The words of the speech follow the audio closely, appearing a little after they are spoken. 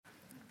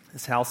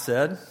As Hal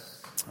said,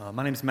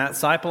 my name is Matt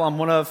Seipel. I'm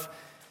one of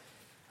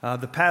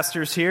the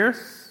pastors here,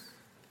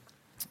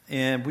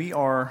 and we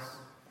are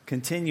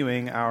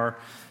continuing our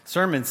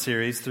sermon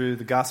series through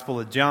the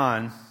Gospel of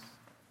John.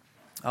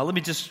 Let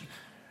me just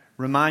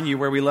remind you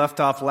where we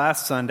left off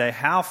last Sunday.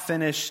 Hal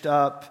finished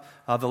up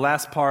the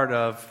last part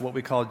of what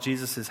we call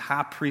Jesus'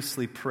 high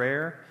priestly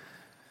prayer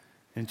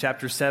in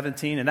chapter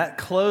 17, and that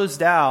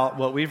closed out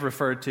what we've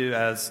referred to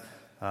as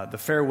the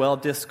farewell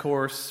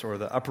discourse or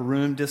the upper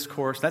room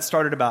discourse. That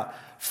started about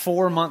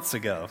 4 months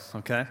ago,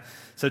 okay?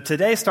 So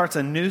today starts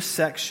a new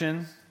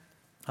section.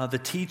 The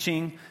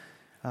teaching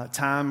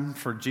time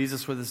for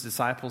Jesus with his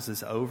disciples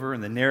is over,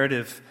 and the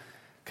narrative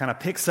kind of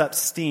picks up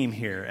steam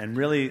here. And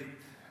really,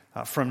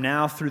 from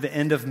now through the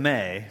end of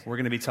May, we're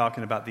going to be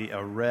talking about the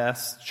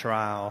arrest,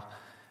 trial,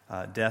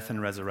 death,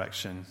 and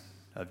resurrection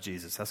of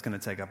Jesus. That's going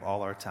to take up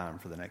all our time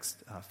for the next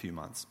few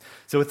months.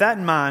 So with that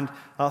in mind,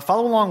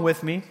 follow along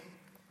with me.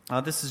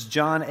 This is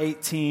John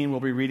 18. We'll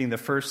be reading the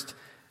first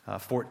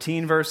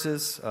 14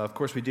 verses. Of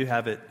course, we do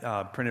have it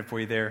printed for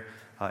you there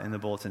in the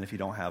bulletin if you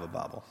don't have a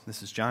Bible.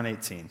 This is John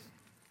 18.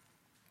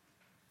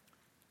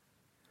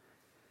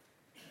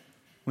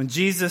 When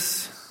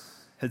Jesus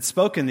had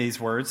spoken these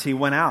words, he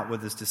went out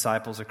with his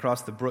disciples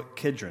across the brook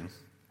Kidron,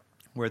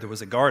 where there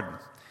was a garden,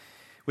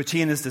 which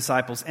he and his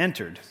disciples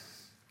entered.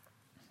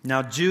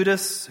 Now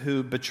Judas,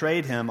 who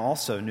betrayed him,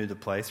 also knew the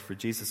place, for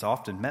Jesus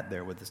often met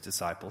there with his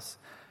disciples.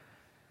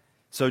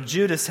 So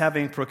Judas,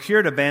 having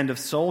procured a band of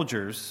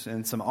soldiers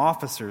and some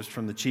officers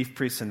from the chief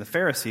priests and the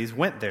Pharisees,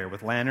 went there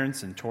with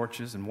lanterns and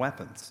torches and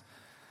weapons.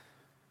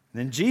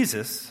 Then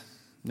Jesus,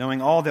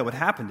 knowing all that would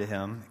happen to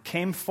him,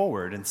 came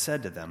forward and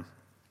said to them,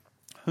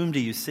 "Whom do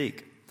you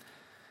seek?"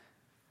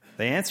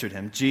 They answered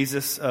him,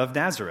 "Jesus of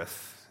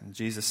Nazareth." And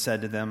Jesus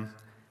said to them,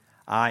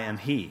 "I am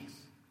he."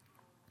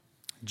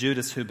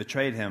 Judas, who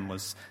betrayed him,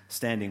 was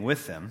standing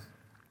with them.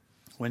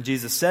 When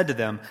Jesus said to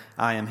them,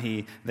 "I am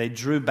he," they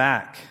drew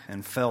back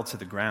and fell to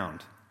the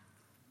ground.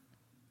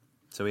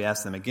 So he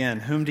asked them again,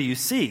 "Whom do you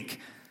seek?"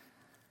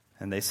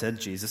 And they said,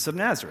 "Jesus of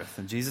Nazareth."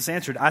 And Jesus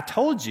answered, "I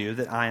told you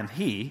that I am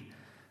he.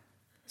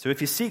 So if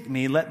you seek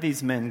me, let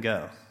these men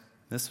go."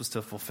 This was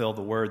to fulfill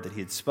the word that he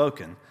had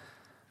spoken.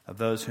 "Of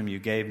those whom you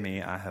gave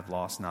me, I have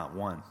lost not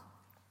one."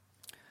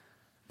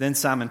 Then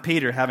Simon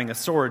Peter, having a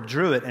sword,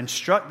 drew it and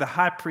struck the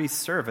high priest's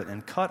servant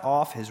and cut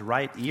off his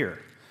right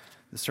ear.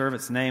 The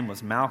servant's name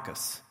was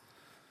Malchus.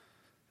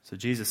 So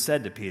Jesus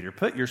said to Peter,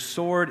 "Put your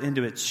sword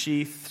into its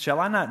sheath.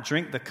 Shall I not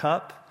drink the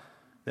cup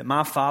that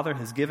my Father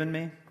has given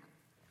me?"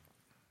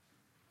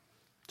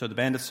 So the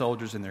band of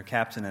soldiers and their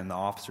captain and the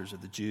officers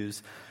of the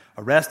Jews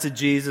arrested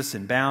Jesus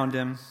and bound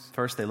him.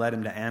 First they led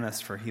him to Annas,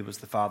 for he was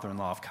the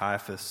father-in-law of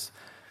Caiaphas,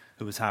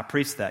 who was high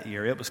priest that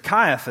year. It was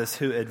Caiaphas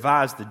who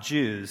advised the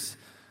Jews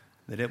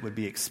that it would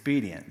be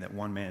expedient that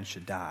one man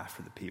should die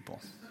for the people.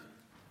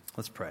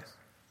 Let's pray.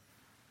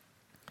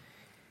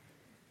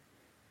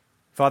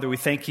 Father, we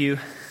thank you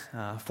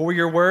for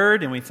your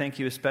word, and we thank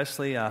you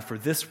especially for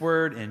this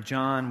word in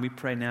John. We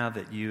pray now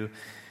that you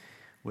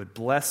would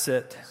bless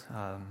it,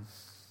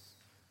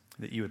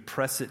 that you would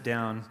press it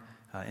down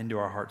into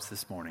our hearts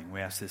this morning. We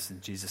ask this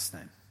in Jesus'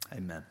 name.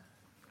 Amen.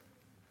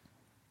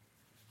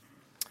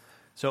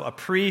 So a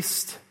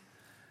priest,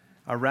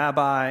 a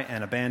rabbi,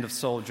 and a band of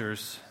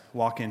soldiers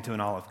walk into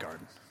an olive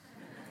garden.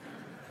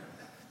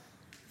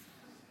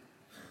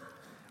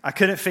 I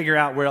couldn't figure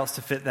out where else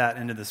to fit that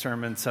into the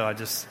sermon, so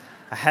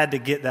I had to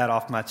get that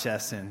off my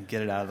chest and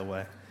get it out of the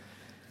way.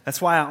 That's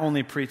why I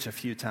only preach a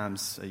few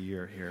times a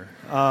year here.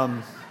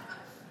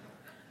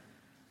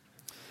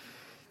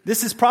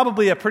 This is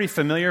probably a pretty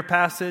familiar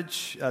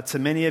passage to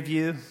many of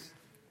you.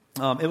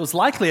 It was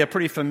likely a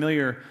pretty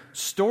familiar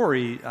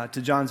story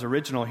to John's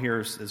original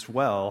hearers as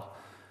well.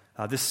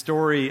 This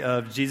story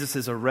of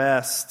Jesus'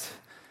 arrest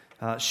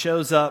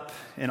shows up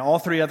in all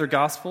three other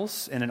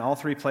Gospels, and in all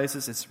three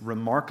places it's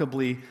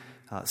remarkably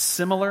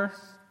similar.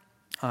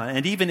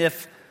 And even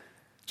if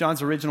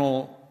John's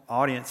original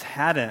audience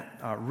hadn't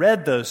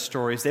read those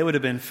stories, they would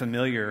have been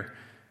familiar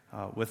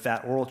with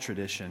that oral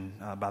tradition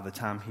by the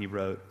time he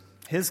wrote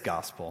his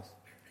gospel.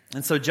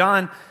 And so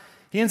John,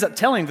 he ends up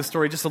telling the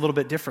story just a little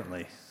bit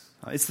differently.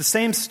 It's the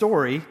same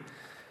story,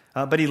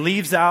 but he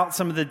leaves out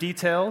some of the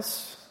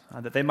details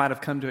that they might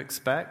have come to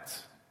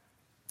expect.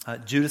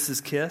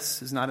 Judas's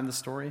kiss is not in the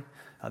story.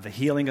 The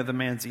healing of the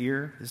man's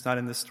ear is not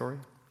in this story.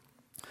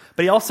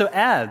 But he also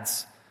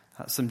adds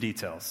some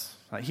details.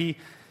 He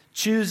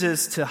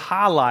chooses to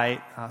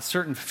highlight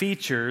certain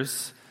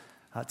features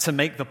to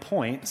make the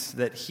point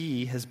that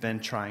he has been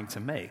trying to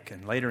make.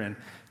 And later in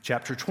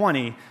chapter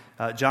 20,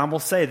 John will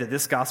say that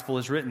this gospel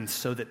is written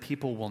so that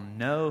people will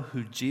know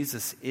who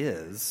Jesus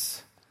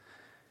is.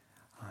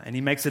 And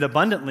he makes it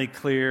abundantly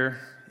clear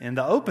in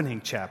the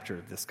opening chapter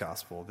of this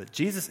gospel that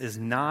Jesus is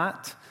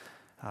not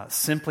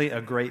simply a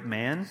great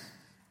man.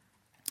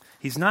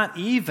 He's not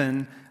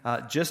even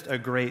just a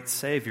great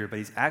Savior, but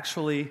he's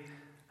actually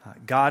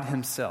God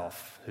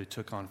himself who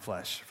took on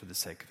flesh for the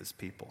sake of his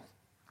people.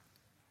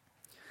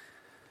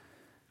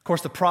 Of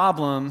course, the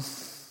problem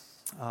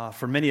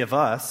for many of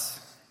us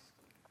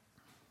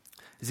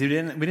We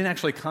didn't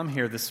actually come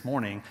here this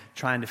morning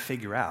trying to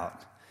figure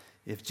out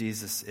if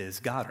Jesus is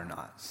God or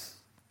not.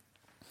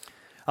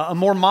 A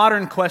more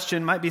modern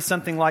question might be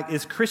something like,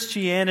 is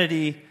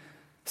Christianity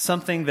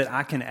something that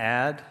I can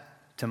add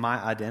to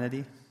my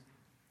identity?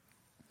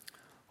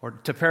 Or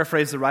to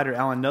paraphrase the writer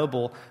Alan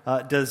Noble,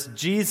 does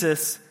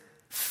Jesus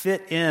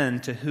fit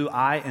into who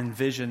I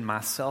envision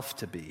myself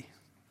to be?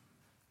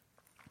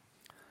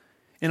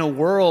 In a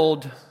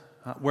world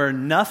where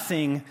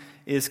nothing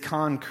is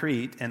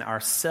concrete and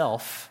our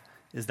self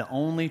is the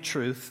only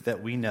truth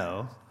that we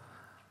know,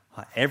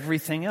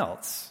 everything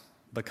else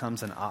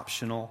becomes an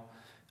optional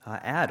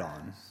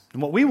add-on.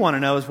 And what we want to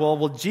know is, well,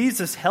 will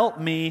Jesus help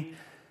me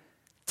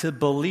to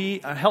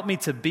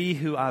be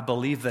who I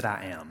believe that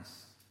I am?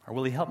 Or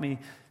will he help me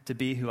to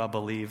be who I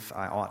believe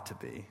I ought to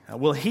be?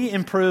 Will he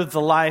improve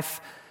the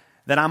life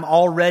that I'm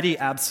already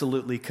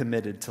absolutely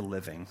committed to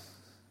living?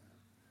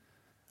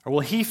 Or will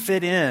he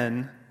fit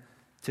in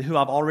to who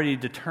I've already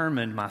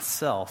determined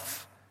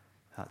myself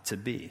to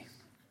be?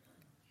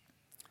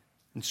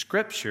 In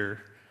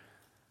Scripture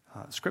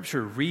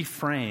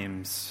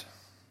reframes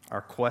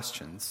our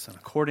questions. And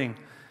according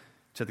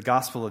to the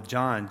Gospel of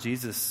John,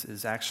 Jesus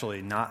is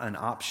actually not an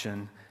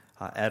option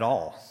at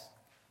all.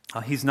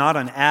 He's not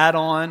an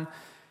add-on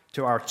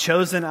to our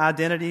chosen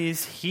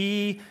identities.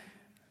 He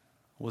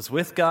was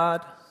with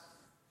God,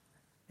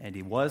 and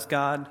he was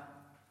God,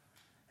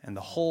 and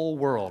the whole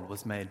world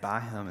was made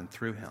by him and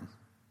through him.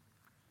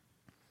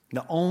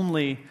 The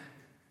only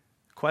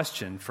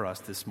question for us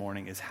this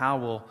morning is, how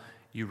will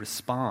you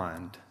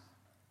respond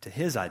to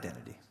his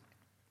identity?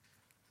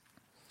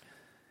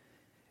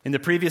 In the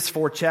previous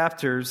 4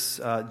 chapters,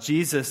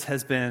 Jesus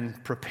has been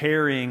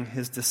preparing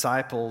his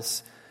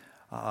disciples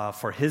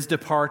for his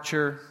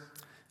departure,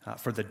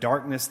 for the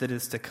darkness that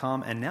is to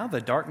come, and now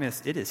the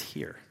darkness, it is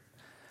here.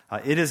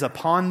 It is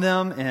upon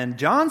them, and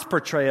John's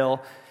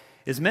portrayal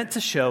is meant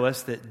to show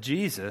us that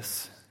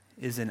Jesus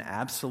is in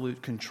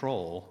absolute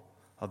control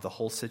of the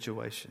whole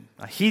situation.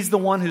 He's the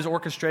one who's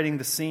orchestrating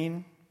the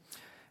scene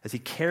as he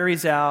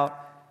carries out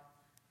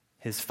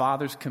his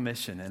Father's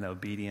commission in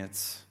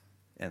obedience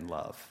and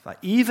love.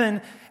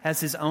 Even as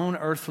his own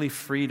earthly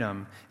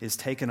freedom is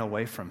taken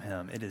away from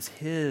him, it is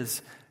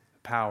his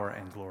power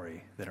and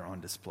glory that are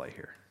on display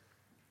here.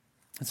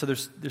 And so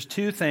there's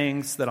 2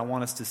 things that I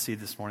want us to see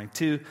this morning,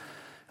 2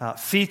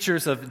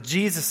 features of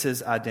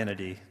Jesus'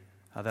 identity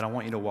that I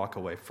want you to walk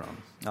away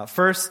from.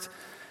 First,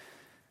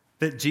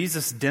 that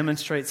Jesus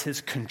demonstrates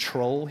his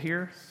control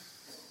here.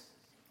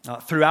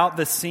 Throughout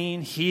the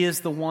scene, he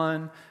is the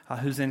one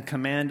who's in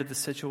command of the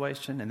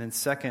situation. And then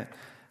second,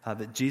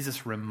 that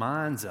Jesus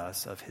reminds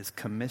us of his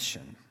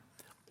commission,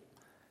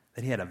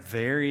 that he had a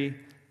very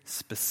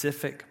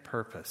specific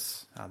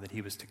purpose that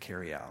he was to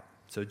carry out.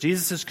 So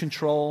Jesus'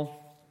 control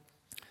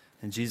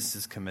and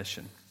Jesus'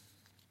 commission.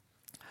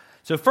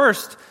 So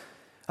first,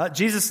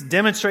 Jesus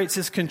demonstrates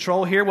his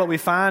control here. What we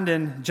find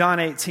in John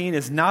 18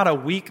 is not a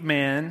weak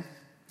man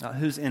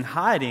who's in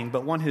hiding,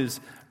 but one who's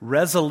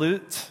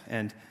resolute,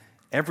 and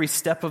every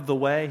step of the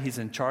way he's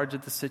in charge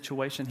of the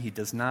situation. He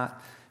does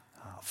not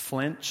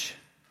flinch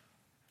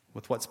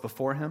with what's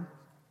before him.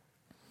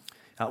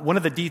 One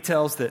of the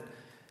details that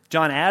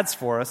John adds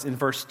for us in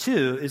verse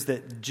 2 is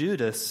that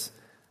Judas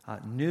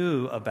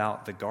knew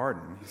about the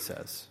garden, he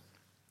says.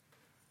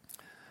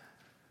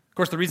 Of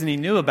course, the reason he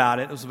knew about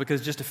it was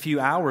because just a few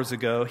hours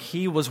ago,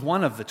 he was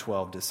one of the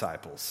 12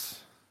 disciples.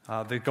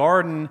 The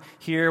garden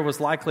here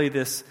was likely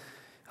this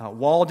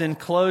walled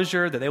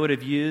enclosure that they would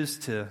have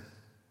used to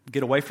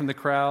get away from the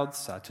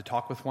crowds, to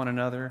talk with one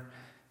another,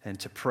 and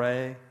to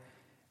pray.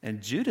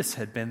 And Judas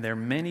had been there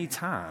many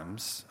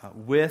times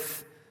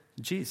with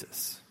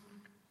Jesus.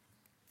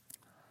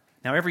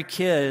 Now, every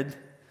kid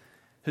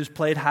who's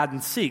played hide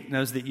and seek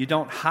knows that you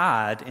don't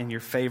hide in your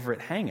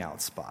favorite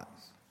hangout spot,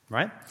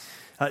 right?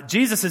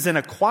 Jesus is in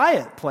a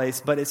quiet place,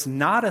 but it's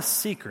not a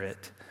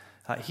secret.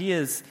 He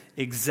is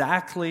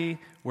exactly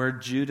where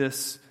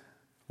Judas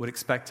would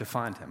expect to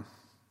find him.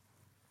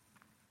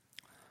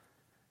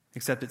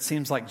 Except it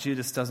seems like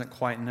Judas doesn't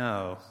quite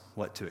know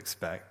what to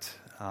expect.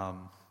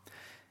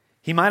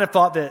 He might have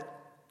thought that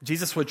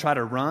Jesus would try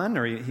to run,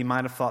 or he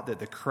might have thought that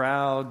the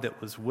crowd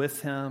that was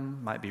with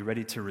him might be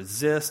ready to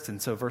resist.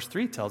 And so verse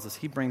 3 tells us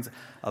he brings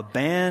a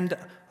band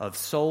of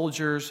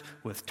soldiers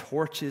with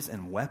torches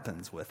and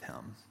weapons with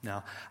him.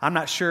 Now, I'm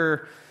not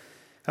sure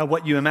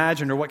what you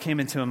imagined or what came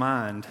into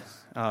mind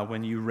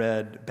when you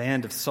read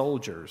band of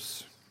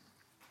soldiers.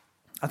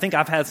 I think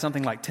I've had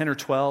something like 10 or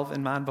 12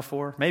 in mind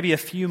before, maybe a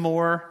few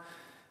more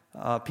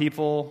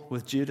people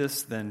with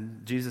Judas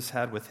than Jesus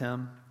had with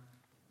him.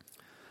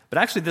 But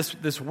actually,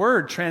 this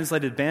word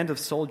translated band of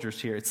soldiers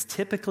here, it's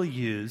typically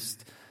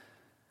used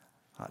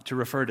to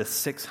refer to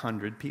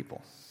 600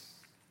 people.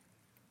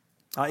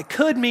 It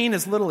could mean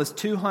as little as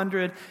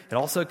 200. It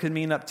also could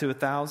mean up to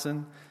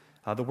 1,000.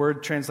 The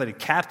word translated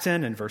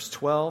captain in verse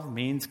 12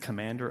 means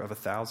commander of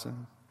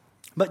 1,000.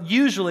 But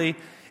usually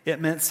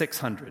it meant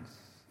 600.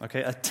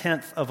 Okay, a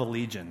tenth of a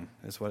legion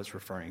is what it's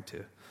referring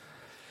to.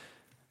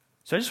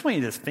 So I just want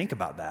you to think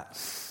about that.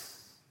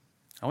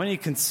 I want you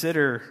to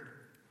consider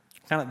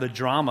kind of the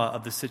drama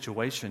of the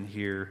situation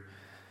here.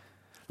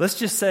 Let's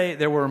just say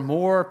there were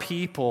more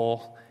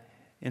people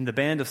in the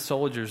band of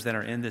soldiers that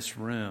are in this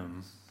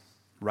room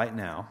right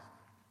now.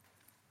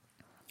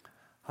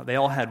 They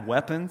all had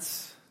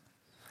weapons,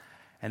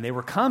 and they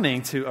were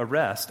coming to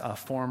arrest a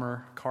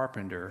former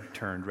carpenter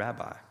turned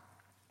rabbi.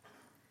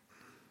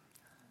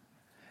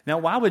 Now,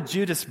 why would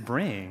Judas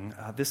bring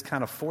this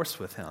kind of force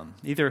with him?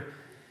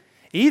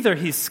 Either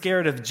he's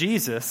scared of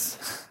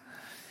Jesus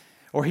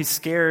or he's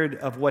scared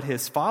of what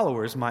his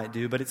followers might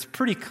do, but it's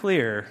pretty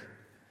clear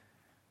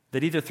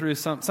that either through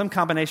some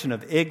combination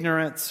of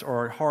ignorance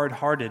or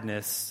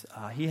hard-heartedness,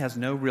 he has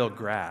no real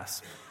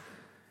grasp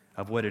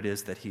of what it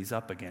is that he's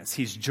up against.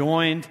 He's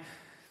joined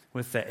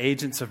with the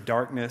agents of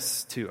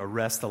darkness to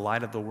arrest the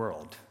light of the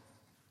world.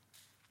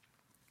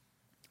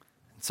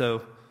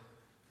 So,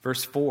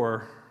 verse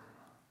 4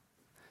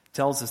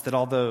 tells us that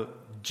although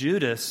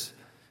Judas,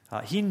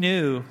 he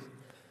knew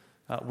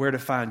where to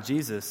find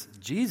Jesus,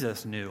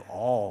 Jesus knew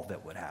all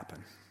that would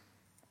happen.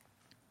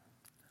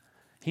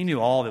 He knew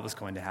all that was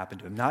going to happen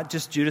to him, not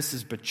just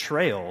Judas's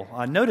betrayal.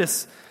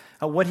 Notice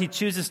what he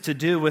chooses to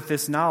do with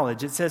this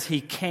knowledge. It says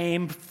he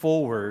came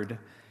forward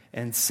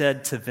and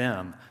said to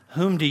them,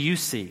 "Whom do you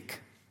seek?"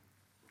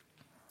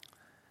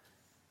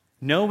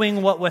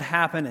 Knowing what would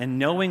happen and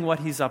knowing what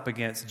he's up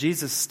against,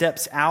 Jesus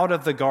steps out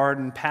of the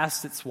garden,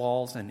 past its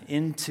walls, and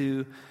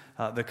into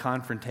the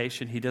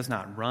confrontation. He does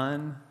not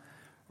run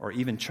or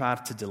even try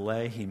to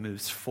delay. He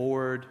moves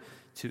forward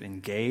to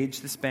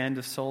engage this band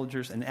of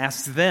soldiers and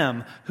asks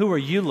them, "Who are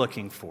you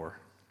looking for?"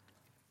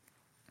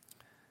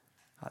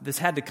 This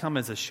had to come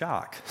as a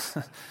shock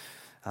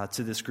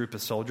to this group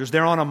of soldiers.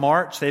 They're on a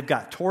march. They've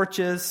got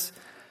torches.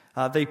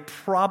 They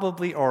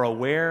probably are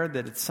aware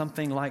that it's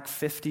something like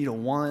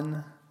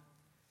 50-1.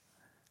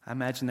 I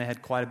imagine they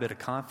had quite a bit of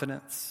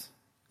confidence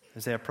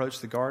as they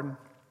approached the garden.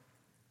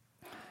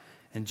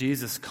 And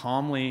Jesus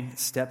calmly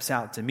steps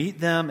out to meet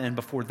them, and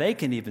before they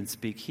can even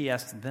speak, he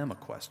asks them a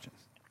question.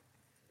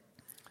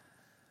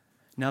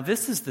 Now,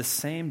 this is the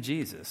same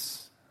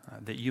Jesus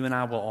that you and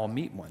I will all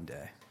meet one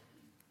day.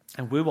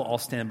 And we will all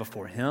stand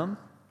before him,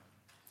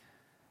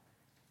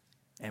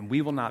 and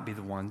we will not be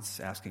the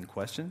ones asking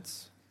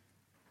questions.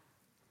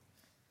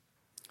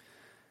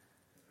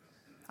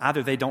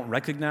 Either they don't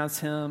recognize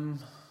him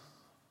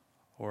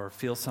or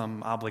feel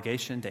some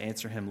obligation to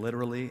answer him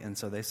literally, and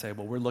so they say,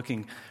 well, we're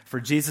looking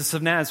for Jesus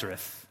of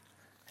Nazareth.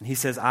 And he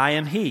says, "I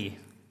am he."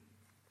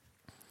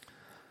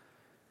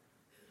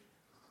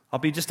 I'll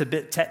be just a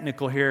bit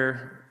technical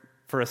here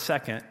for a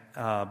second,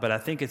 but I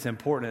think it's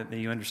important that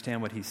you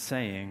understand what he's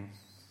saying.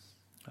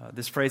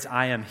 This phrase,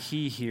 "I am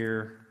he"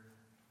 here,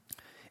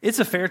 it's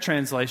a fair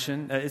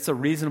translation. It's a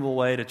reasonable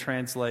way to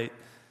translate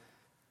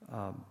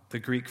the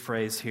Greek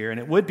phrase here, and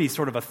it would be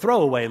sort of a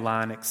throwaway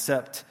line,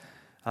 except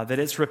that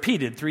it's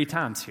repeated 3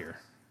 times here.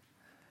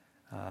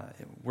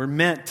 We're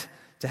meant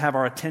to have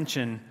our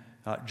attention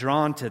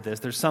drawn to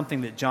this. There's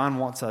something that John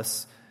wants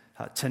us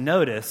to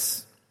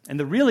notice, and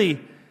the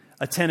really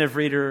attentive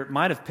reader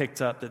might have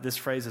picked up that this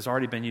phrase has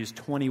already been used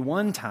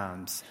 21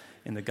 times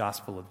in the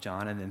Gospel of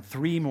John, and then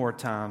 3 more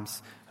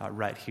times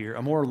right here.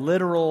 A more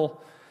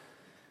literal,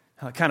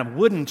 kind of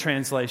wooden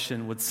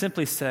translation would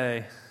simply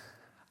say,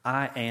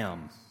 "I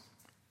am."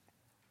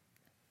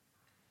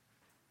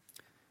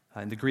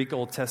 In the Greek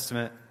Old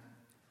Testament,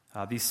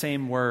 these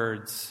same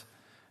words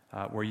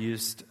were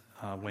used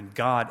when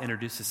God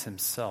introduces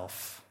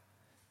himself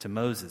to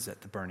Moses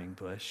at the burning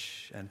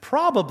bush. And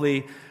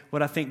probably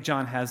what I think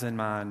John has in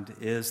mind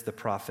is the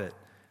prophet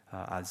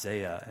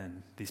Isaiah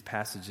and these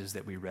passages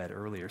that we read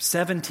earlier.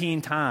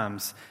 17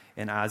 times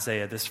in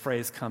Isaiah this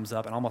phrase comes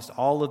up, and almost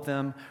all of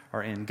them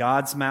are in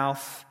God's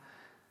mouth.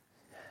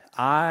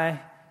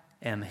 "I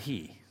am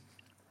he."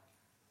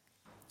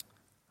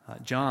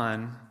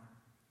 John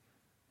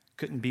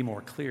couldn't be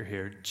more clear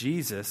here.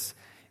 Jesus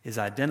is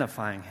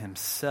identifying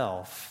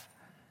himself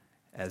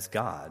as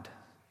God.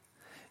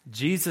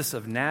 Jesus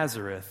of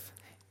Nazareth,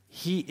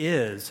 he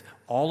is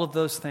all of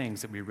those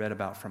things that we read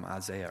about from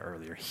Isaiah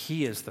earlier.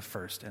 He is the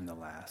first and the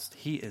last.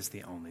 He is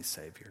the only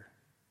Savior.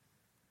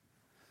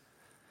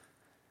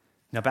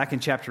 Now, back in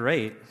chapter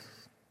 8,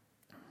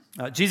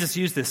 Jesus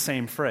used this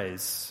same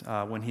phrase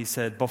when he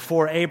said,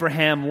 "Before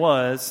Abraham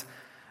was,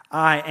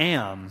 I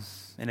am."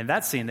 And in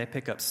that scene, they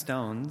pick up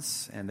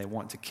stones and they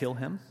want to kill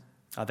him.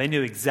 They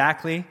knew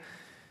exactly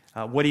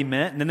what he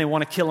meant. And then they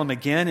want to kill him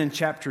again in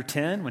chapter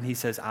 10 when he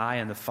says, "I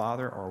and the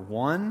Father are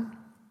one."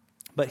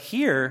 But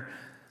here,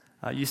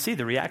 you see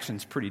the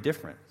reaction's pretty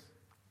different.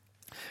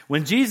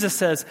 When Jesus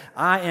says,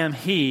 "I am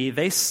he,"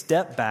 they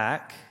step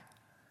back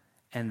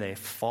and they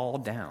fall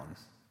down.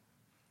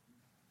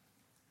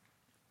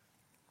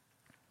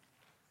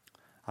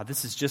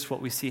 This is just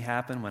what we see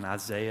happen when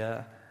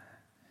Isaiah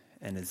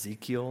and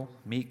Ezekiel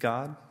meet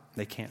God.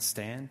 They can't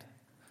stand.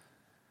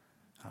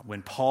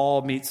 When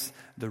Paul meets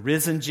the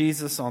risen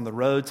Jesus on the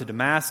road to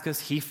Damascus,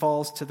 he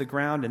falls to the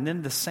ground. And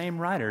then the same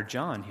writer,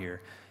 John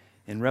here,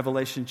 in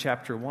Revelation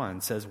chapter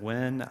 1, says,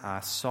 "When I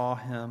saw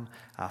him,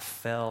 I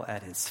fell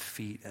at his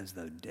feet as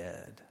though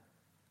dead."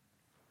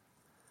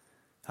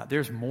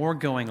 there's more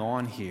going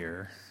on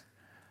here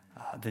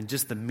than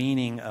just the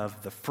meaning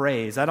of the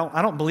phrase. I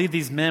don't believe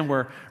these men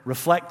were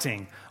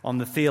reflecting on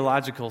the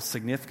theological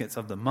significance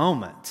of the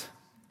moment.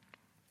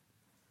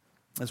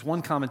 As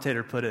one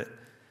commentator put it,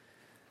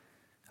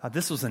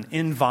 this was an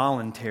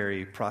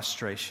involuntary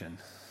prostration.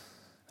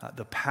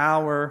 The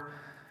power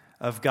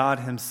of God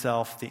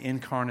Himself, the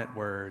incarnate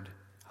Word,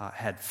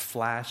 had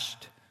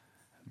flashed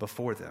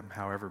before them,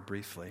 however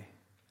briefly.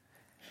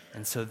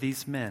 And so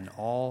these men,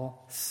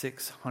 all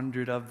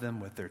 600 of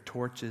them with their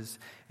torches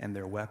and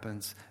their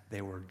weapons,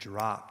 they were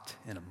dropped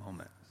in a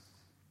moment.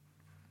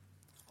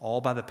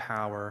 All by the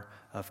power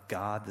of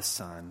God the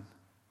Son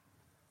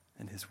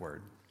and His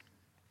Word.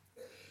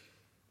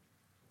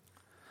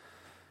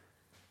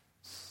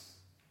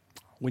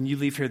 When you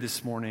leave here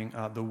this morning,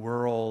 the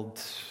world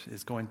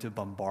is going to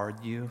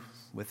bombard you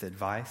with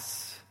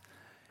advice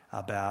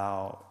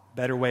about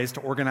better ways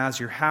to organize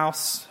your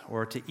house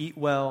or to eat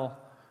well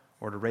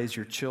or to raise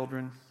your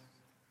children.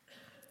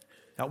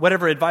 Now,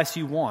 whatever advice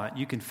you want,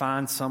 you can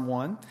find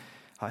someone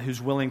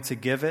who's willing to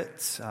give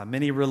it.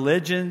 Many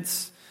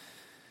religions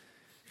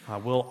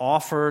will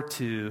offer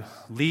to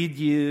lead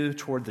you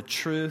toward the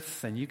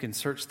truth, and you can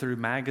search through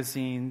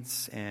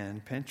magazines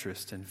and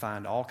Pinterest and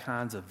find all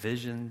kinds of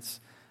visions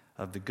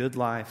of the good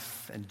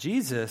life. And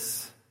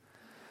Jesus,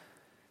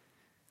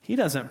 He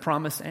doesn't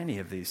promise any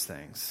of these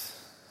things.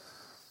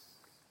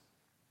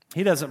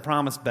 He doesn't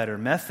promise better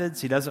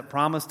methods. He doesn't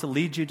promise to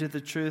lead you to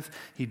the truth.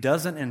 He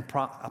doesn't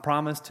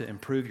promise to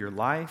improve your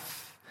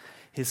life.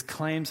 His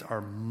claims are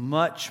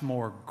much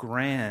more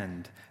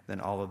grand than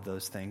all of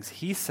those things.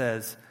 He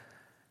says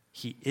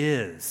He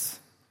is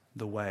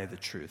the way, the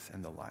truth,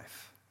 and the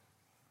life.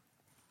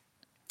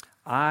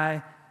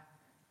 I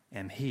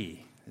am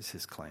He, is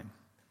His claim.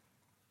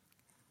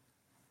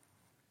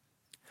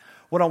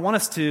 What I want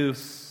us to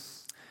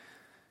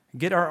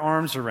get our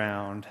arms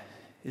around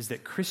is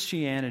that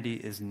Christianity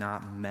is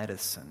not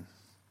medicine.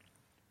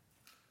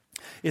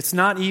 It's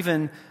not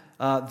even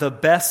the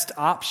best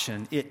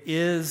option. It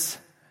is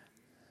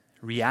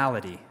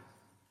reality.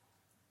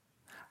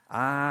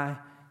 I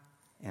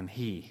am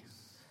He.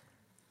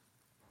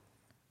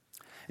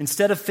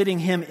 Instead of fitting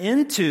Him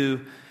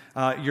into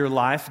your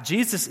life,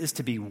 Jesus is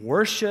to be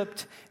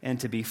worshiped and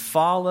to be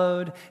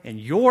followed, and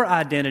your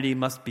identity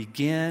must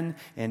begin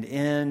and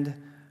end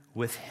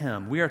with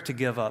Him. We are to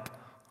give up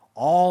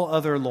all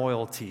other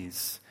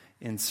loyalties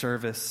in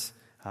service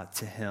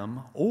to Him,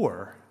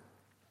 or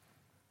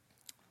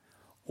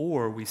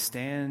we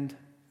stand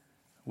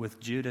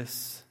with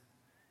Judas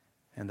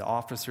and the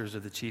officers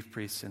of the chief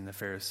priests and the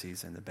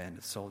Pharisees and the band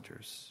of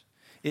soldiers.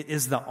 It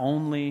is the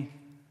only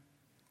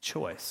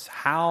choice.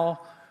 How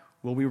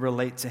will we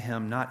relate to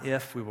Him, not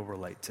if we will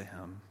relate to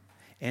Him.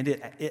 And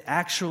it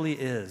actually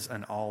is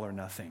an all or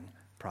nothing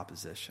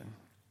proposition.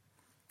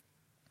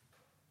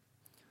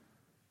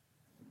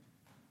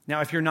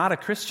 Now, if you're not a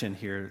Christian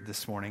here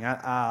this morning,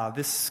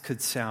 this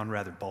could sound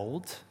rather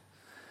bold.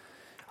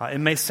 It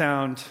may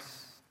sound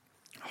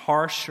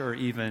harsh or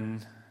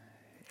even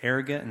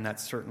arrogant, and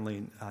that's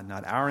certainly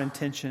not our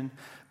intention.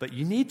 But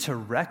you need to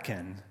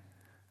reckon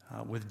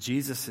with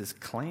Jesus'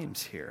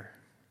 claims here.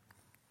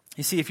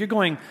 You see, if you're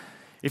going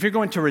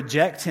to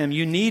reject Him,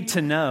 you need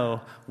to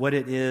know what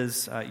it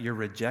is you're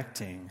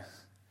rejecting.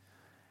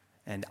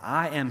 And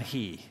I am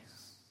He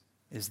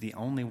is the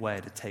only way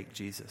to take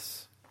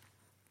Jesus.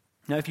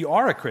 Now, if you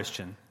are a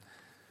Christian,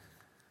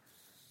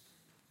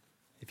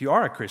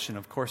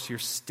 of course, you're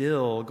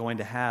still going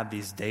to have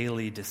these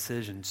daily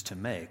decisions to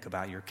make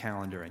about your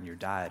calendar and your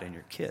diet and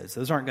your kids.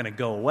 Those aren't going to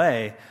go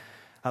away,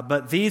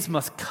 but these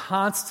must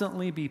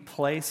constantly be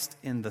placed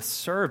in the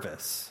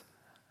service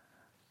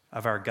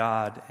of our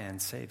God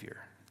and Savior,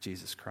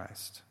 Jesus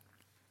Christ.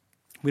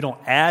 We don't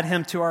add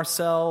Him to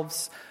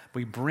ourselves.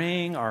 We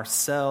bring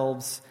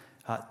ourselves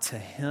to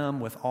Him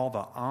with all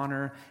the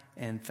honor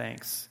and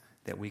thanks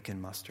that we can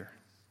muster.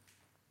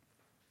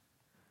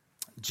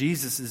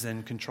 Jesus is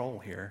in control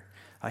here.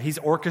 He's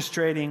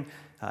orchestrating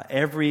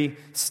every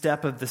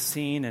step of the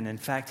scene, and in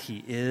fact,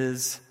 He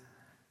is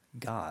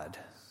God.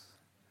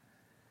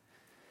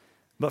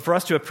 But for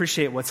us to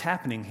appreciate what's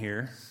happening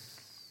here,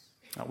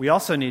 we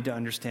also need to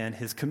understand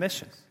His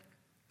commission.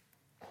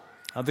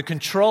 The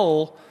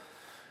control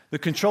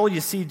you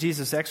see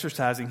Jesus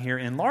exercising here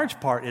in large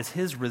part is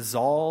His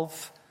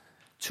resolve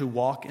to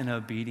walk in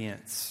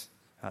obedience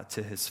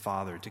to His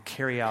Father, to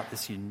carry out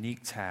this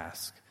unique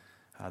task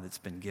that's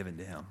been given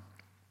to Him.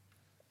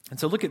 And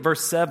so look at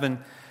verse 7.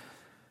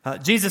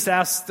 Jesus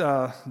asked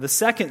the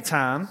second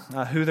time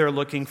who they're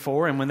looking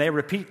for, and when they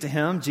repeat to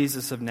Him,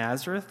 Jesus of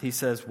Nazareth, He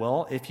says,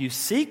 well, if you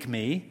seek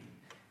me,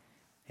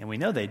 and we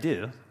know they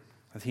do,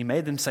 because He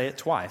made them say it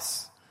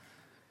twice.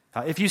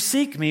 If you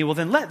seek me, well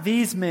then let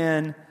these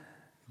men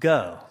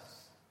go.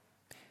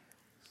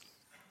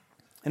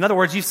 In other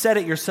words, you said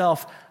it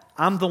yourself,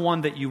 I'm the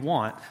one that you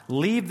want.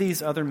 Leave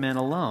these other men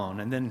alone.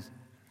 And then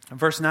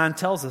verse 9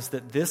 tells us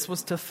that this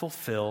was to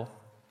fulfill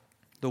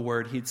the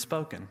word He'd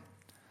spoken.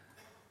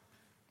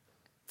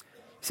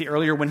 See,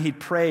 earlier when He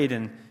prayed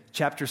in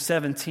chapter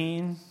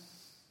 17,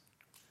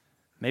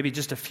 maybe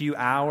just a few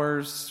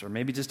hours or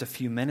maybe just a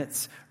few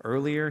minutes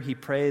earlier, he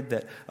prayed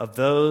that of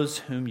those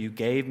whom you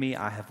gave me,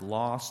 I have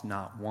lost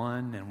not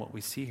one. And what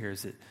we see here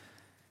is that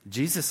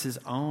Jesus'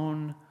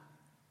 own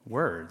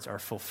words are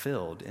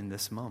fulfilled in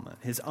this moment.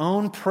 His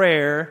own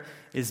prayer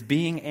is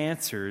being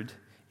answered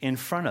in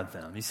front of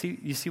them.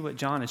 You see what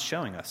John is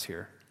showing us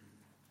here.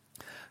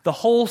 The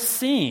whole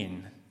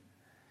scene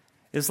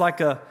is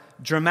like a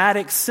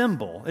dramatic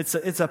symbol.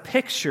 It's a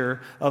picture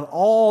of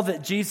all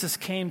that Jesus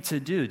came to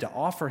do, to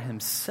offer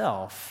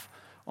himself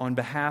on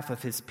behalf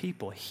of his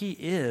people. He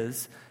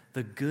is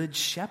the good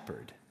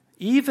shepherd.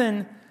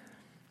 Even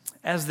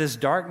as this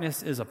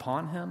darkness is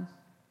upon him,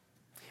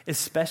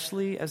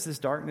 especially as this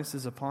darkness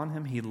is upon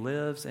him, he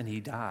lives and he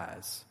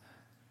dies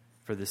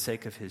for the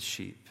sake of his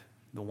sheep,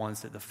 the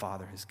ones that the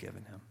Father has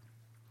given him.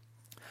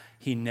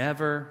 He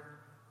never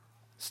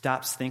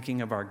stops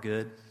thinking of our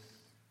good.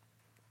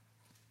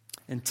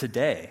 And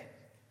today,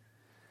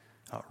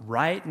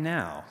 right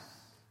now,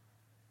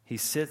 he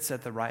sits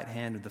at the right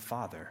hand of the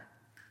Father,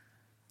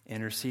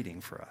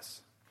 interceding for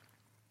us.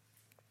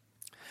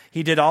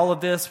 He did all of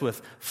this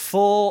with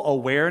full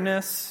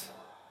awareness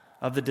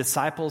of the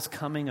disciples'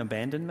 coming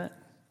abandonment,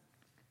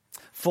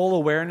 full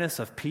awareness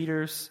of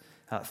Peter's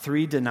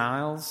 3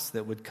 denials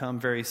that would come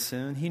very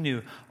soon. He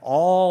knew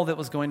all that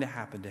was going to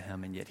happen to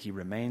him, and yet he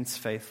remains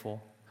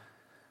faithful.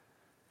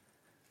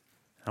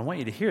 I want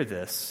you to hear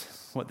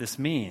this, what this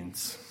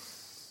means.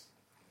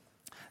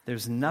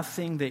 There's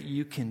nothing that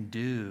you can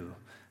do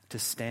to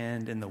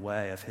stand in the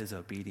way of his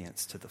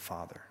obedience to the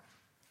Father.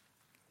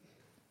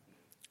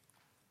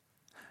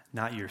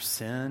 Not your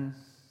sin,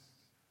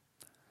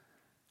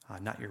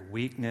 not your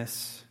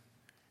weakness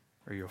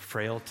or your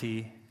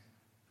frailty,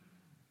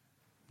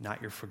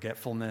 not your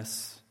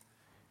forgetfulness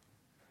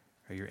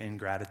or your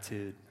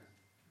ingratitude.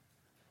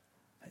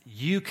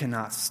 You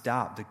cannot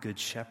stop the Good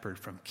Shepherd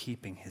from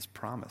keeping his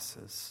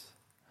promises.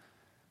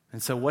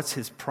 And so what's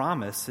his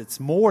promise? It's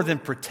more than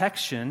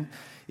protection.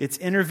 It's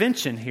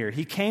intervention here.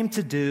 He came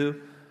to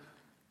do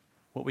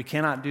what we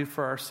cannot do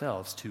for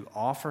ourselves, to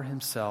offer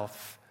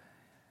himself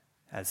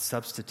as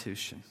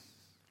substitution.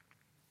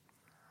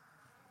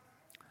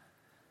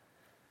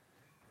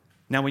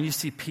 Now, when you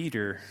see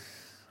Peter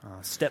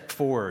step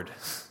forward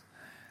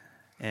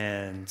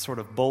and sort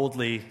of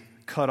boldly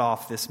cut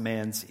off this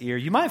man's ear,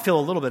 you might feel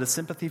a little bit of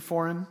sympathy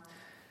for him.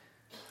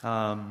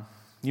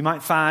 You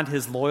might find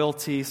his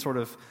loyalty sort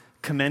of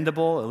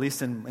commendable, at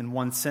least in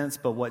one sense.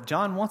 But what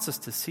John wants us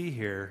to see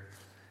here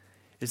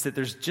is that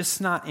there's just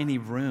not any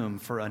room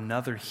for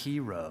another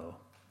hero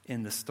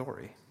in the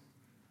story.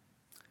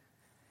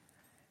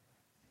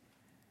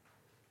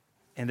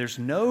 And there's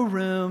no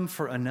room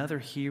for another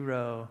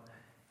hero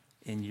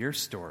in your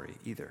story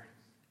either.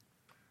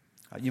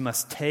 You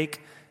must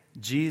take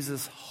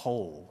Jesus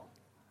whole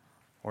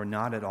or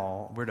not at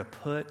all. We're to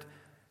put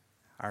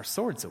our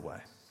swords away.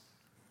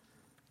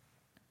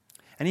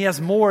 And he has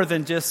more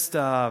than just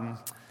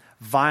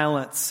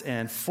violence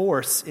and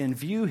force in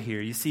view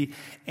here. You see,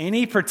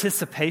 any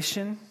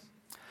participation,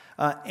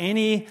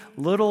 any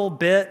little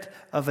bit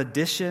of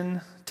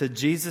addition to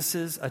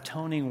Jesus'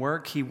 atoning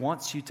work, he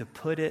wants you to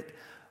put it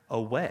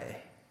away.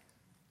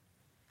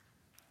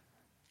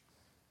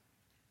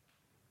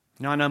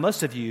 Now, I know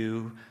most of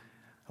you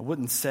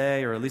wouldn't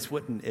say, or at least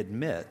wouldn't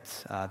admit,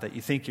 that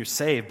you think you're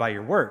saved by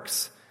your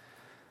works.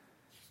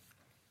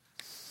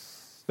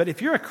 But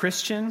if you're a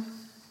Christian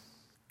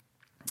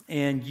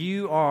and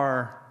you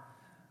are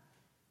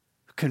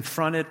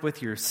confronted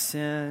with your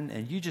sin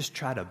and you just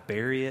try to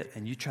bury it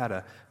and you try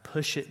to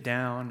push it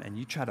down and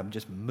you try to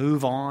just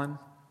move on,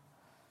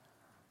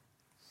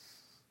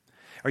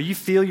 or you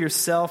feel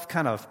yourself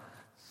kind of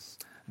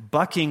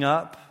bucking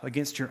up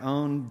against your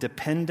own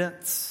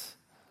dependence.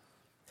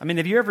 I mean,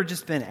 have you ever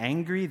just been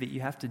angry that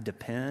you have to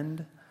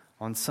depend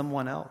on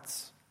someone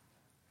else?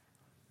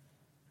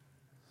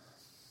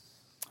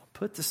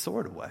 Put the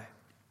sword away.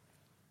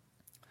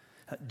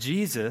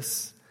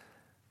 Jesus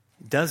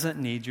doesn't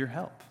need your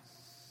help.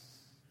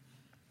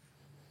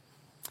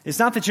 It's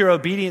not that your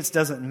obedience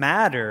doesn't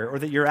matter or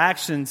that your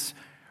actions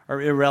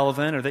are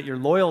irrelevant or that your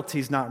loyalty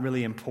is not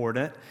really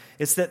important.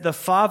 It's that the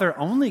Father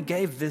only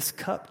gave this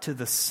cup to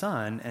the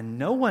Son, and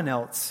no one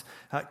else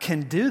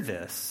can do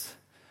this.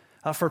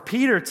 For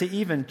Peter to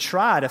even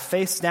try to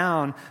face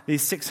down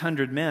these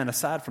 600 men,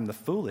 aside from the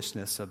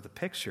foolishness of the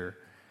picture,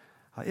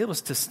 it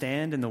was to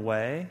stand in the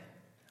way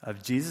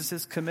of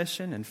Jesus'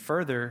 commission, and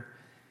further,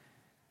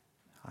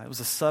 it was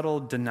a subtle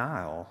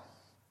denial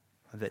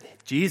that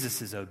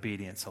Jesus'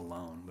 obedience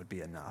alone would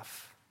be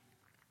enough.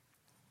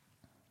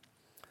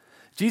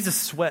 Jesus'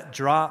 sweat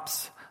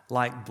drops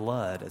like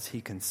blood as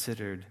he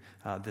considered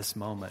this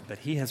moment, but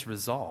he has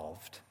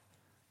resolved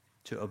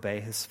to obey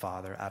his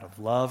Father out of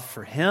love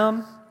for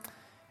him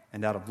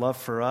and out of love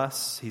for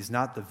us. He's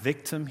not the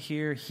victim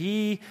here.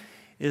 He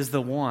is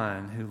the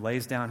one who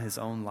lays down his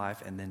own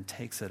life and then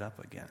takes it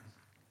up again.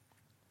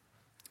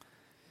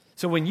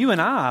 So when you and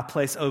I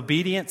place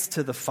obedience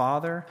to the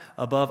Father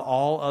above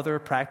all other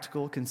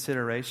practical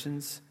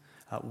considerations,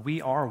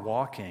 we are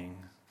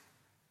walking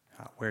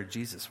where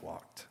Jesus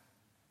walked.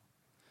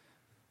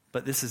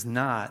 But it's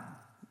not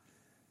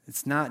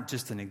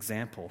just an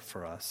example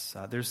for us.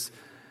 There's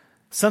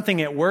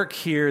something at work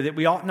here that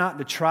we ought not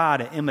to try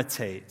to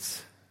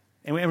imitate.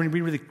 And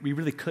we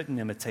really couldn't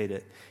imitate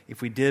it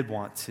if we did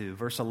want to.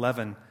 Verse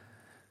 11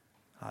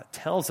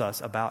 tells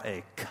us about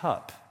a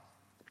cup.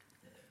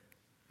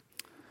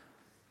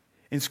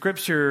 In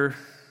Scripture,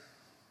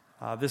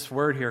 this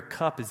word here,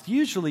 cup, is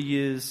usually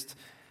used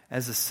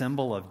as a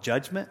symbol of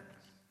judgment,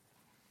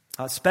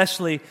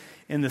 especially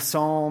in the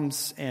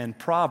Psalms and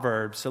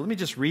Proverbs. So let me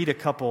just read a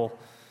couple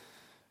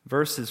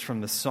verses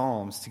from the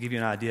Psalms to give you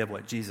an idea of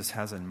what Jesus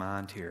has in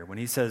mind here when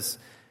he says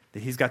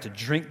that he's got to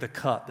drink the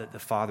cup that the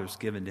Father's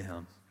given to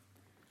him.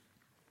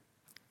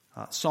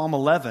 Psalm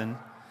 11,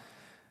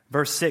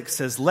 verse 6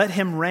 says, "Let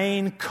him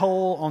rain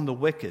coal on the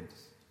wicked,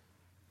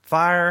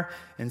 fire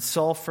and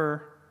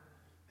sulfur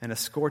and a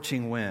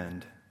scorching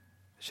wind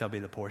shall be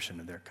the portion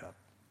of their cup."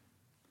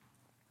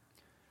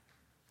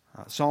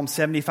 Psalm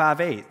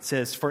 75:8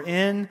 says, "For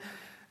in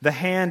the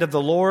hand of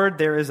the Lord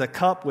there is a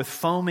cup with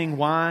foaming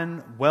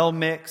wine, well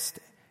mixed,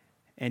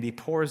 and he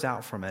pours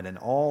out from it, and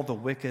all the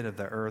wicked of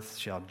the earth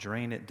shall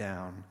drain it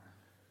down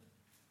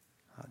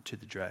to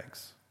the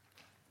dregs."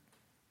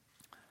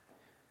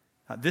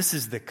 This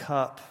is the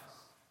cup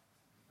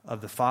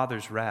of the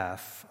Father's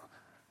wrath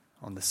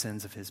on the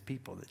sins of his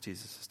people that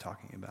Jesus is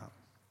talking about.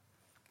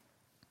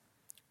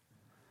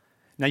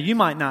 Now, you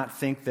might not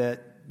think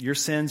that your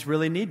sins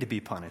really need to be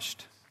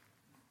punished,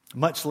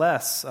 much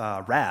less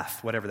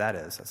wrath, whatever that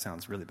is. That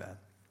sounds really bad.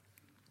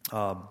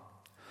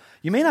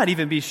 You may not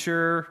even be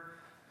sure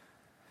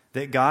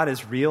that God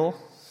is real.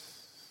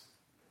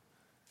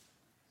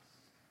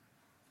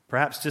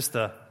 Perhaps just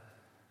the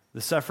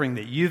suffering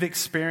that you've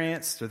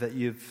experienced or that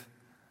you've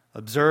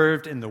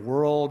observed in the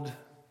world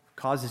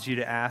causes you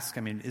to ask,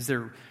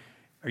 are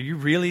you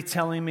really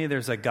telling me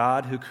there's a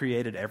God who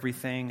created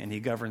everything and he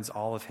governs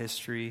all of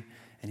history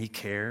and he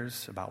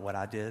cares about what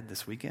I did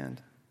this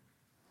weekend?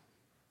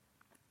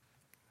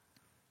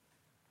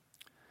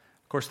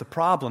 Of course, the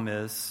problem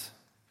is,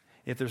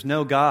 if there's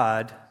no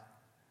God,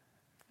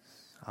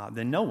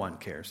 then no one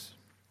cares.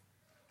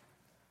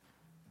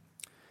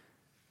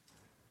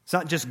 It's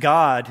not just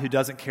God who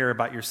doesn't care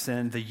about your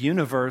sin. The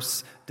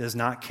universe does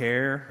not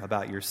care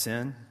about your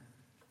sin.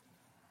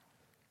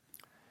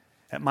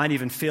 It might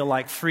even feel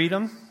like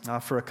freedom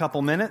for a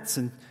couple minutes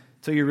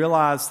until you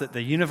realize that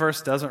the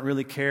universe doesn't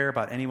really care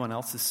about anyone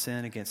else's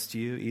sin against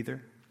you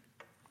either.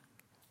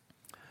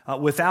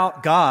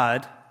 Without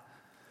God,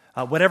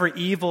 whatever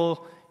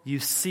evil you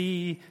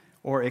see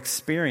or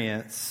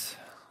experience,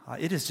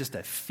 it is just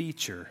a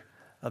feature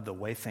of the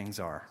way things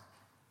are.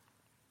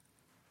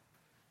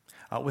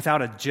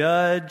 Without a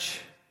judge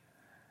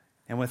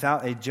and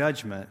without a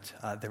judgment,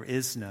 there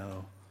is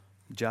no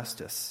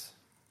justice.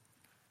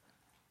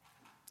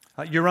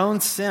 Your own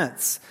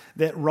sense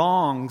that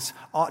wrongs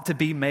ought to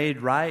be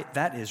made right,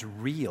 that is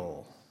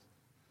real.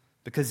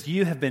 Because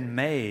you have been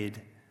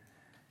made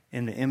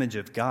in the image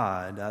of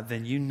God,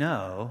 then you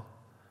know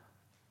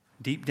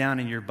deep down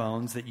in your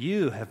bones that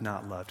you have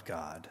not loved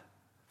God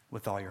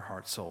with all your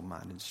heart, soul,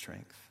 mind, and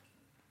strength.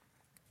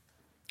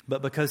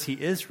 But because he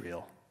is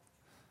real,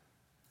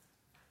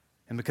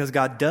 and because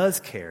God does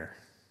care,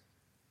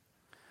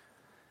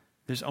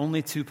 there's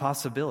only two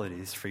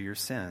possibilities for your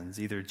sins.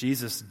 Either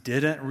Jesus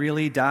didn't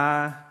really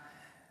die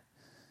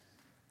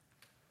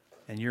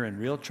and you're in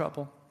real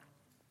trouble,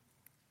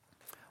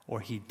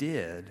 or he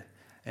did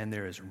and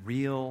there is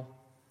real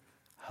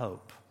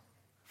hope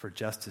for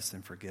justice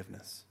and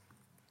forgiveness.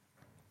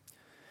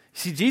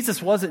 See,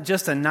 Jesus wasn't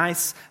just a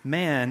nice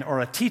man or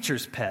a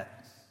teacher's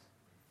pet.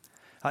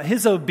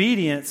 His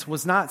obedience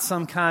was not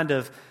some kind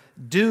of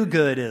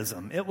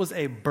do-goodism. It was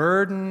a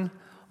burden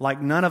like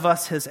none of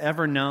us has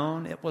ever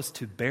known. It was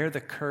to bear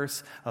the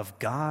curse of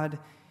God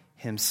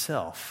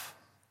himself.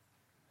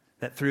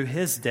 That through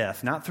his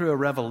death, not through a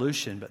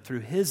revolution, but through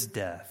his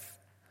death,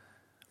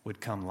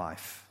 would come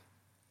life.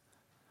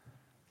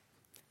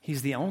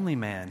 He's the only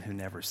man who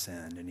never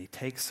sinned, and he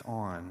takes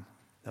on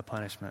the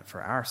punishment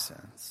for our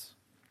sins.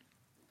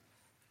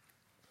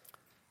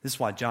 This is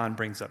why John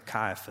brings up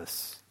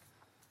Caiaphas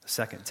a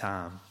second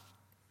time.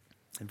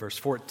 In verse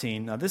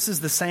 14, now this is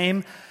the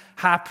same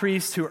high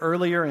priest who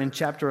earlier in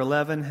chapter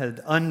 11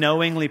 had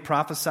unknowingly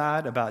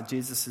prophesied about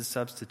Jesus'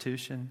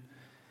 substitution.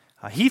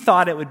 He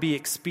thought it would be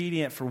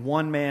expedient for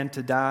one man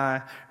to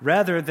die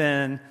rather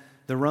than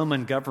the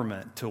Roman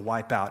government to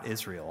wipe out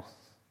Israel.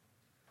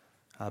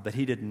 But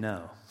he didn't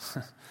know.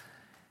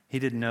 He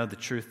didn't know the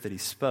truth that he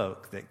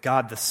spoke, that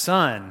God the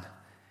Son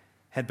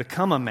had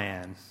become a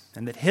man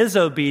and that his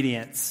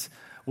obedience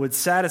would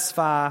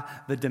satisfy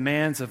the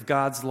demands of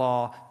God's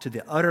law to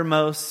the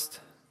uttermost,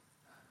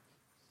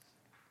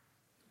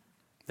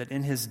 that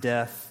in his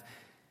death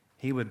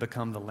he would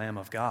become the Lamb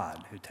of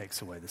God who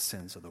takes away the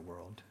sins of the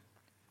world.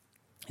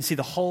 You see,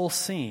 the whole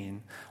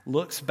scene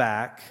looks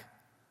back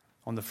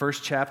on the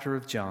first chapter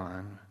of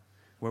John,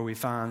 where we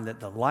find that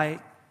the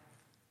light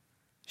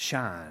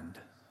shined,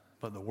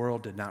 but the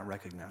world did not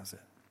recognize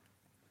it.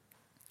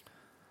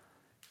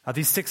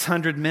 These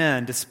 600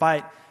 men,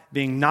 despite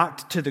being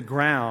knocked to the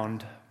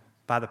ground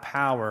by the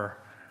power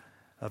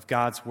of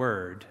God's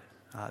word,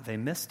 they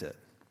missed it.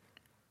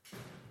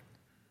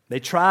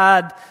 They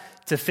tried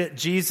to fit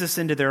Jesus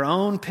into their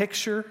own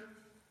picture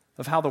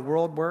of how the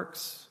world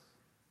works,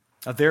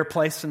 of their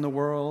place in the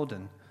world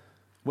and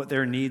what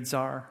their needs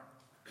are.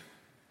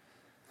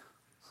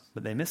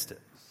 But they missed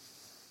it.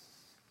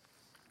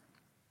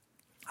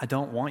 I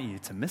don't want you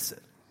to miss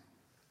it.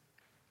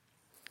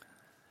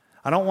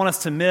 I don't want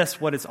us to miss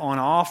what is on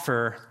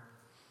offer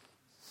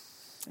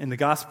in the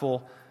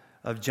Gospel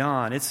of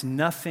John. It's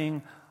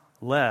nothing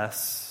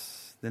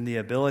less than the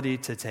ability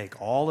to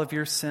take all of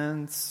your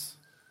sins,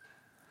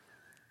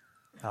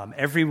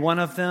 every one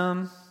of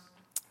them,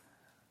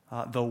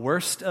 the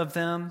worst of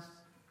them,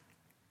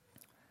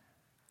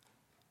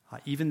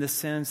 even the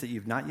sins that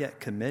you've not yet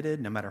committed,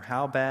 no matter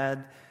how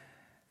bad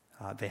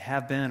they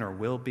have been or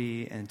will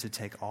be, and to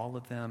take all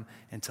of them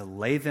and to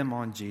lay them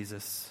on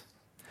Jesus,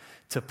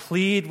 to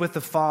plead with the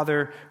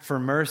Father for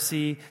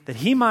mercy, that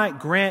He might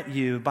grant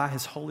you by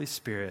His Holy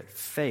Spirit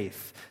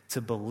faith to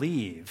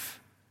believe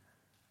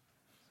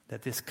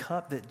that this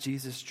cup that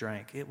Jesus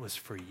drank, it was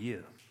for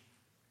you.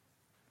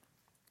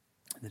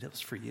 That it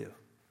was for you.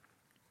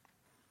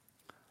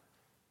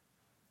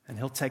 And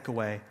He'll take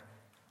away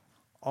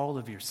all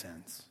of your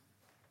sins.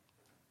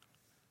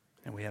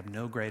 And we have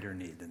no greater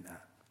need than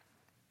that.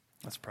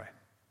 Let's pray.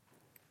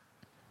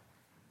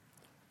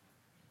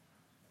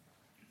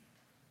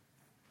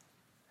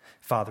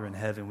 Father in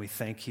heaven, we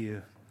thank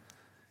you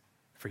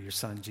for your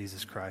Son,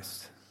 Jesus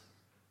Christ.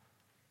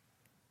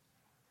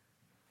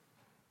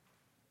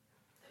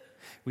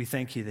 We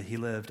thank you that He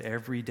lived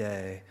every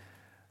day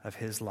of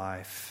His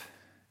life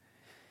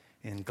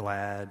in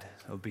glad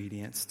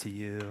obedience to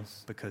you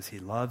because He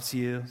loves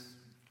you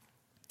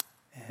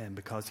and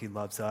because He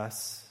loves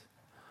us.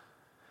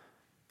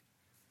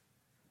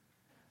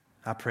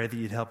 I pray that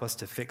you'd help us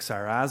to fix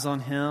our eyes on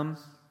Him,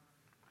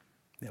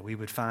 that we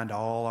would find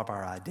all of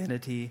our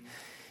identity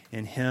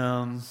in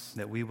Him,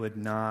 that we would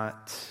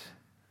not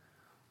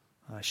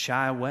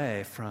shy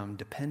away from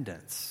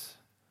dependence,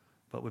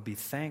 but would be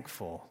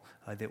thankful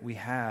that we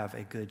have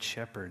a good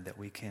shepherd that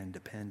we can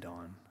depend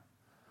on.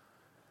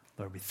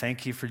 Lord, we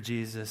thank you for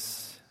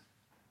Jesus.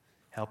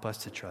 Help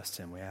us to trust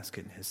Him. We ask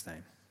it in His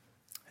name.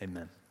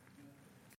 Amen.